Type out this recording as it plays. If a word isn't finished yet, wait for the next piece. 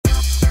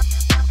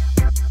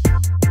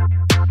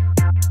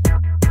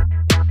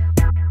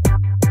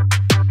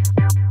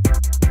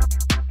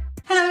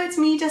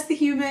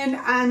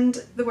Human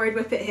and the word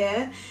Whippet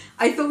here.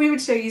 I thought we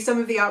would show you some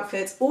of the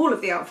outfits, all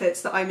of the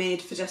outfits that I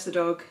made for Jess the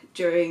Dog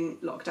during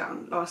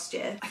lockdown last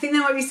year. I think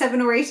there might be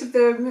 7 or 8 of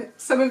them.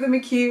 Some of them are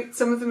cute,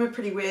 some of them are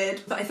pretty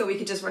weird, but I thought we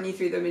could just run you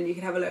through them and you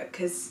could have a look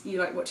because you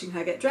like watching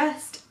her get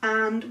dressed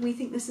and we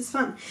think this is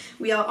fun.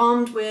 We are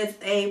armed with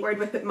a word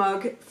Whippet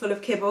mug full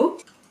of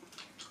kibble.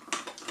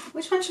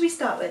 Which one should we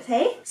start with,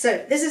 hey?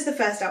 So this is the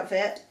first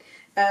outfit.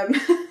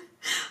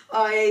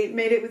 I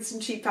made it with some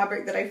cheap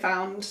fabric that I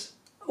found.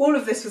 All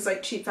of this was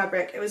like cheap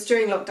fabric. It was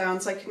during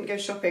lockdown, so I couldn't go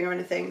shopping or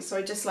anything. So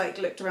I just like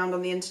looked around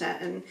on the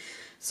internet and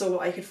saw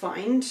what I could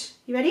find.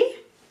 You ready?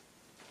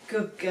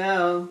 Good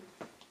girl.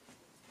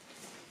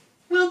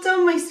 Well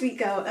done, my sweet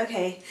girl.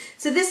 Okay,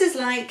 so this is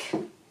like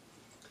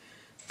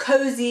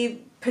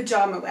cozy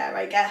pajama wear,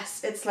 I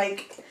guess. It's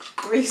like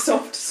really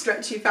soft,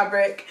 stretchy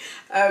fabric.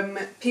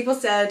 People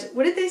said,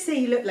 what did they say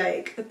you look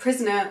like? A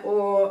prisoner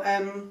or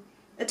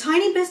a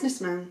tiny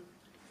businessman?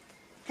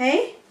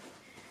 Hey?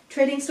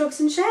 Trading stocks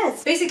and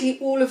shares. Basically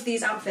all of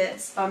these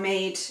outfits are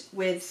made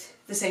with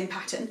the same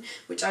pattern,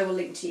 which I will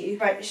link to you.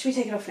 Right, should we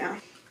take it off now?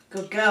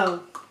 Good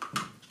girl.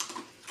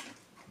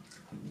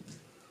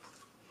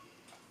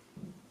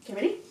 Okay,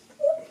 ready?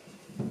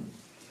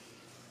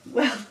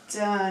 Well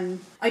done.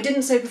 I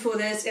didn't sew before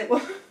this. It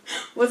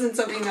wasn't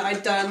something that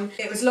I'd done.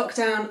 It was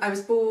lockdown, I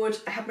was bored,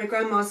 I had my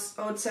grandma's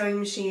old sewing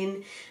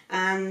machine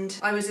and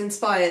I was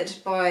inspired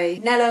by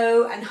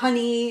Nello and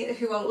Honey,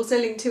 who I'll also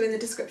link to in the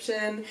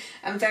description,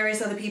 and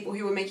various other people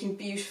who were making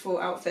beautiful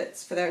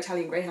outfits for their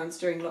Italian greyhounds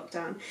during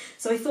lockdown.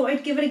 So I thought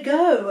I'd give it a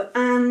go,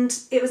 and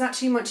it was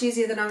actually much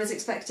easier than I was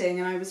expecting,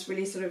 and I was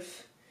really sort of,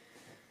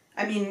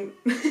 I mean,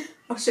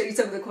 I'll show you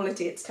some of the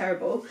quality, it's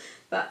terrible,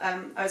 but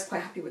I was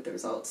quite happy with the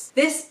results.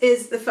 This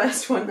is the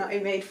first one that I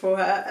made for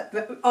her,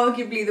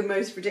 arguably the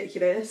most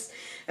ridiculous,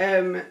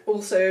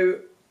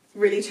 also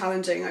really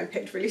challenging. I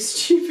picked really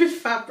stupid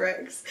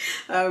fabrics,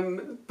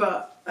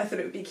 but I thought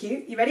it would be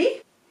cute. You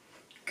ready?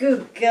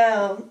 Good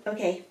girl.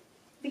 Okay,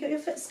 have you got your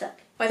foot stuck?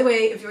 By the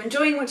way, if you're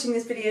enjoying watching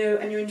this video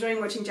and you're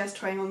enjoying watching Jess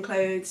trying on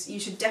clothes,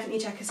 you should definitely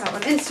check us out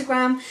on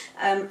Instagram,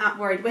 at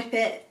Worried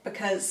Whippet,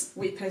 because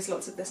we post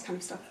lots of this kind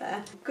of stuff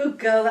there. Good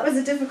girl, that was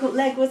a difficult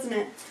leg, wasn't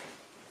it?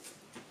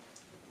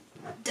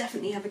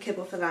 Definitely have a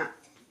kibble for that.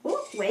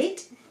 Oh,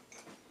 wait.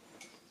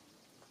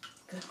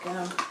 Good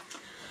girl.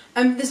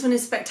 This one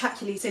is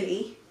spectacularly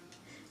silly,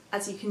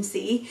 as you can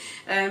see.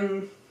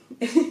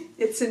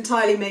 It's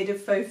entirely made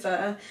of faux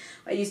fur.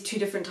 I used 2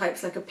 different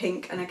types, like a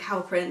pink and a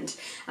cow print,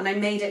 and I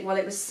made it while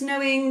it was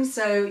snowing,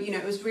 so you know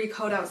it was really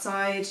cold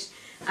outside,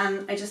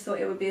 and I just thought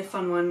it would be a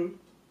fun one,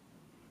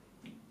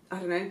 I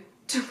don't know,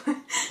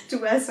 to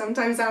wear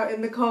sometimes out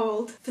in the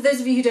cold. For those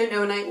of you who don't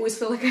know, and I always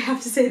feel like I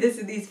have to say this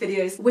in these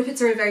videos,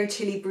 Whippets are a very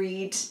chilly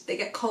breed. They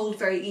get cold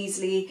very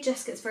easily.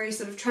 Jess gets very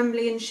sort of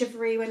trembly and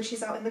shivery when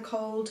she's out in the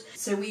cold.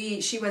 So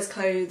she wears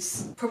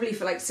clothes probably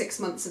for like 6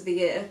 months of the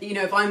year. You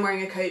know, if I'm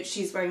wearing a coat,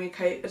 she's wearing a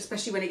coat, but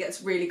especially when it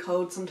gets really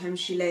cold, sometimes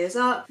she layers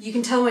up. You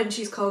can tell when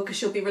she's cold because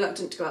she'll be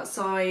reluctant to go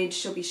outside,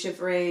 she'll be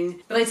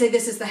shivering. But I'd say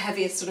this is the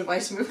heaviest sort of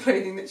item of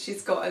clothing that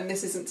she's got, and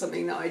this isn't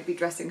something that I'd be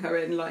dressing her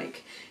in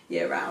like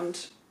year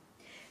round.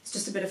 It's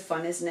just a bit of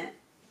fun, isn't it?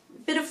 A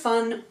bit of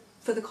fun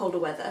for the colder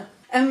weather.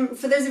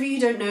 For those of you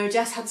who don't know,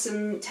 Jess had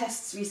some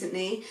tests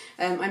recently.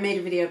 I made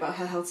a video about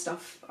her health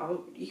stuff.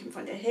 You can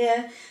find it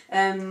here.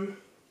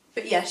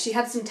 But yeah, she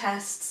had some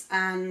tests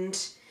and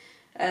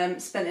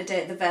spent a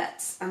day at the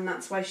vet's, and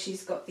that's why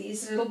she's got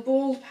these little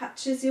bald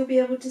patches you'll be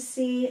able to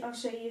see. I'll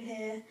show you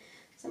here.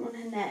 Some on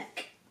her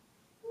neck.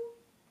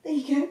 There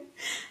you go.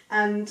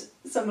 And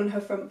some on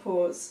her front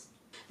paws.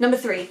 Number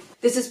 3,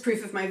 this is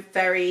proof of my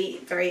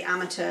very, very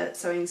amateur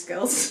sewing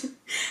skills.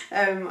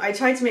 I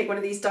tried to make one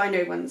of these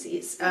dino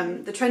onesies.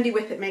 The Trendy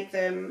Whippet make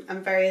them,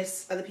 and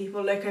various other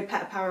people, Loco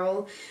Pet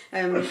Apparel.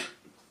 Yeah,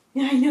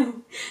 I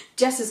know.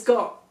 Jess has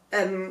got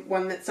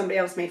one that somebody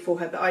else made for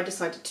her, but I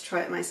decided to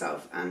try it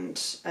myself,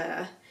 and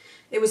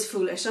it was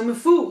foolish. I'm a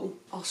fool.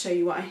 I'll show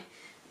you why.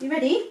 You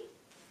ready?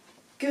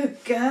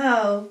 Good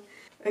girl.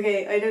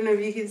 Okay, I don't know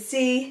if you can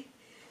see,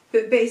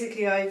 but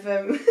basically I've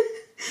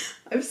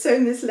I've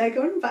sewn this leg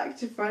on back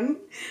to front,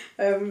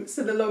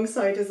 so the long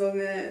side is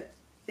on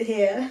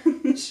here,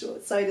 the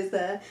short side is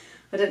there.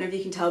 I don't know if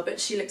you can tell, but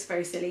she looks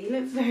very silly. You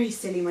look very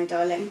silly, my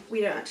darling.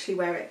 We don't actually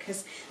wear it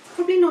because it's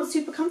probably not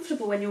super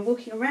comfortable when you're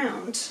walking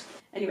around.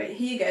 Anyway,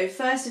 here you go,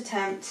 first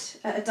attempt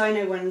at a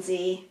dino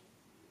onesie.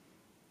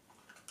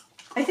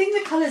 I think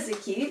the colours are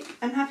cute.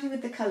 I'm happy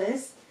with the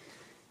colours.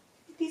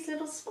 These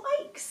little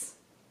spikes.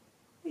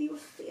 Are you a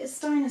fierce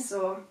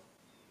dinosaur?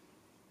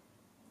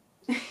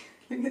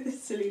 Look at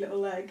this silly little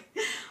leg.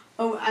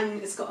 Oh,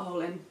 and it's got a hole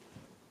in.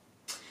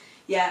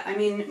 Yeah, I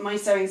mean, my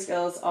sewing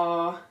skills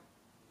are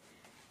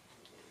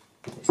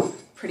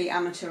pretty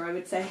amateur, I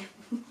would say.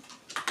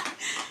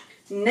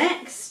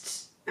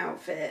 Next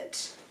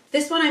outfit.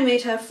 This one I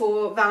made her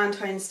for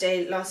Valentine's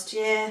Day last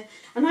year,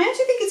 and I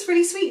actually think it's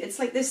really sweet. It's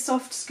like this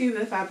soft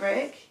scuba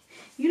fabric.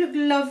 You look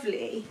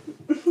lovely.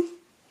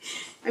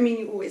 I mean,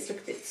 you always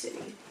look a bit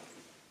silly.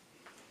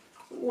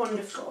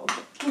 Wonderful.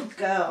 Good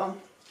girl.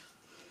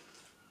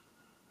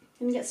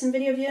 Can we get some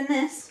video of you in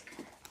this?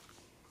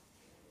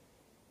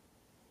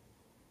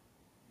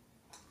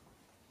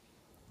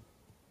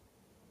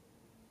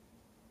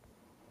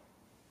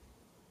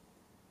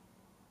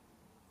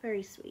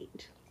 Very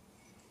sweet.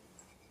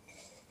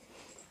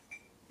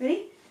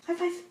 Ready? High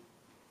five.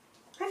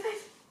 High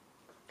five.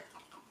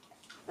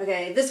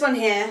 Okay, this one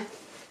here.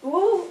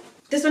 Whoa!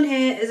 This one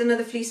here is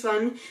another fleece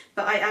one,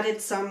 but I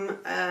added some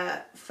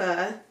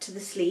fur to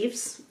the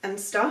sleeves and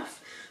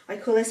stuff. I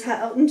call this her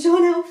Elton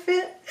John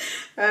outfit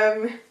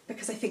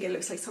because I think it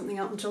looks like something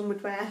Elton John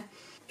would wear.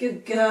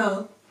 Good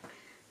girl.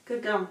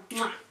 Good girl.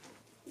 Mwah.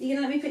 You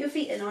gonna let me put your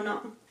feet in or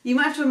not? You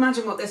might have to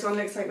imagine what this one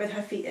looks like with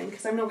her feet in,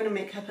 because I'm not gonna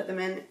make her put them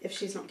in if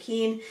she's not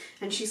keen,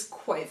 and she's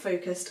quite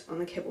focused on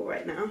the kibble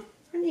right now.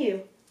 Aren't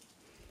you?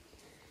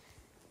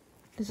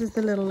 This is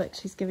the little look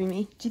she's giving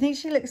me. Do you think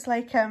she looks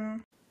like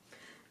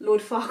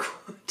Lord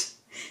Farquaad?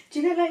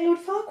 Do you look like Lord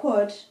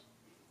Farquaad?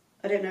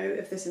 I don't know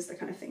if this is the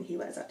kind of thing he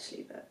wears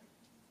actually, but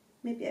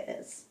maybe it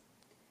is.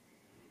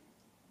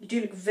 You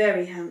do look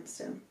very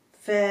handsome.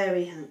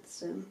 Very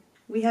handsome.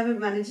 We haven't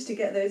managed to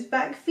get those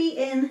back feet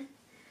in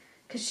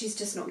because she's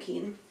just not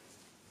keen.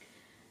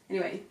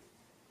 Anyway,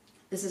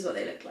 this is what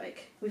they look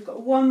like. We've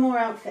got one more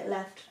outfit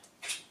left.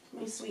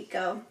 My sweet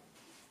girl.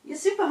 You're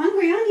super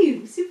hungry, aren't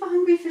you? Super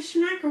hungry for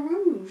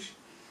Schnack-a-Rouge.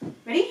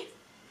 Ready?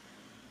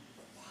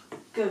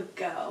 Good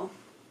girl.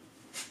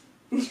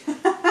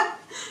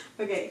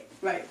 Okay,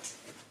 right.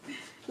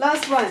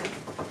 Last one.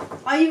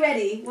 Are you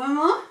ready? One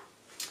more?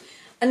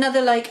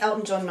 Another like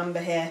Elton John number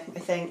here, I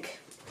think.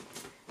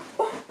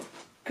 Oh,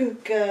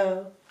 good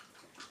girl.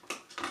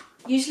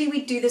 Usually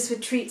we do this with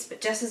treats,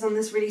 but Jess is on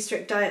this really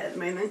strict diet at the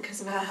moment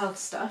because of her health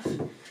stuff.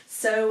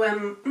 So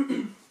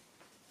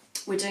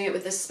we're doing it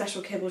with this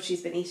special kibble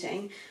she's been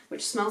eating,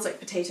 which smells like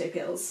potato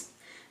peels.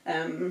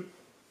 And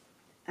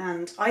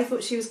I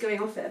thought she was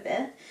going off it a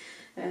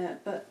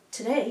bit, but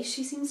today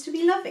she seems to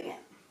be loving it.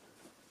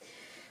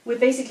 We're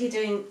basically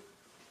doing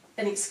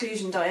an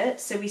exclusion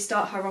diet, so we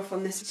start her off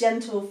on this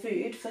gentle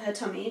food for her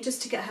tummy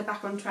just to get her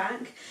back on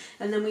track,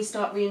 and then we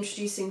start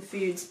reintroducing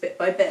foods bit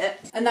by bit,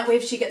 and that way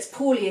if she gets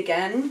poorly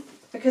again,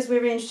 because we're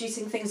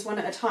reintroducing things one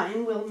at a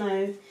time, we'll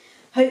know,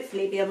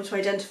 hopefully be able to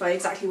identify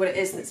exactly what it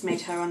is that's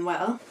made her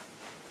unwell.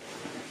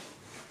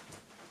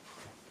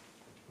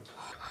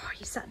 Oh,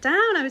 you sat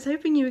down. I was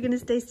hoping you were going to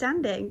stay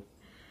standing,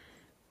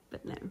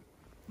 but no.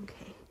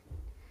 Okay.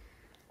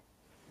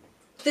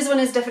 This one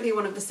is definitely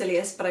one of the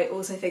silliest, but I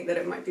also think that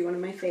it might be one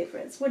of my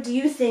favourites. What do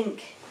you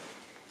think?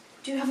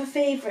 Do you have a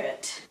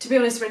favourite? To be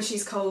honest, when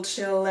she's cold,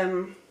 she'll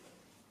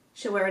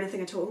wear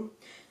anything at all.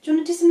 Do you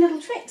want to do some little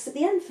tricks at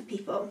the end for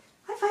people?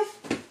 High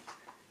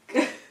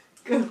five.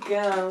 Good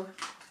girl.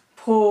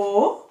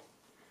 Paw.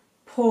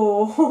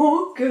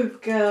 Paw.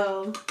 Good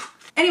girl.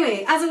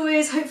 Anyway, as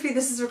always, hopefully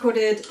this is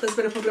recorded. There's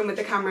been a problem with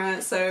the camera,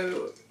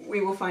 so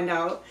we will find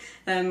out.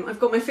 I've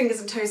got my fingers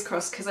and toes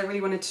crossed because I really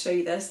wanted to show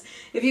you this.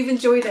 If you've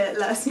enjoyed it,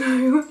 let us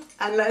know,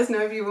 and let us know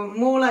if you want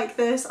more like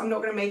this. I'm not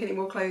going to make any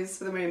more clothes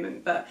for the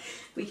moment, but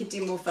we could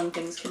do more fun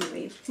things, couldn't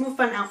we? More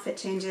fun outfit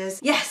changes.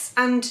 Yes,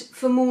 and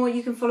for more,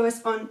 you can follow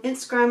us on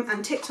Instagram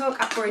and TikTok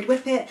at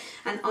Whippet,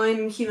 and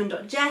I'm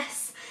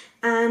human.jess,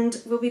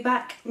 and we'll be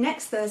back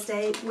next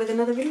Thursday with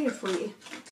another video for you.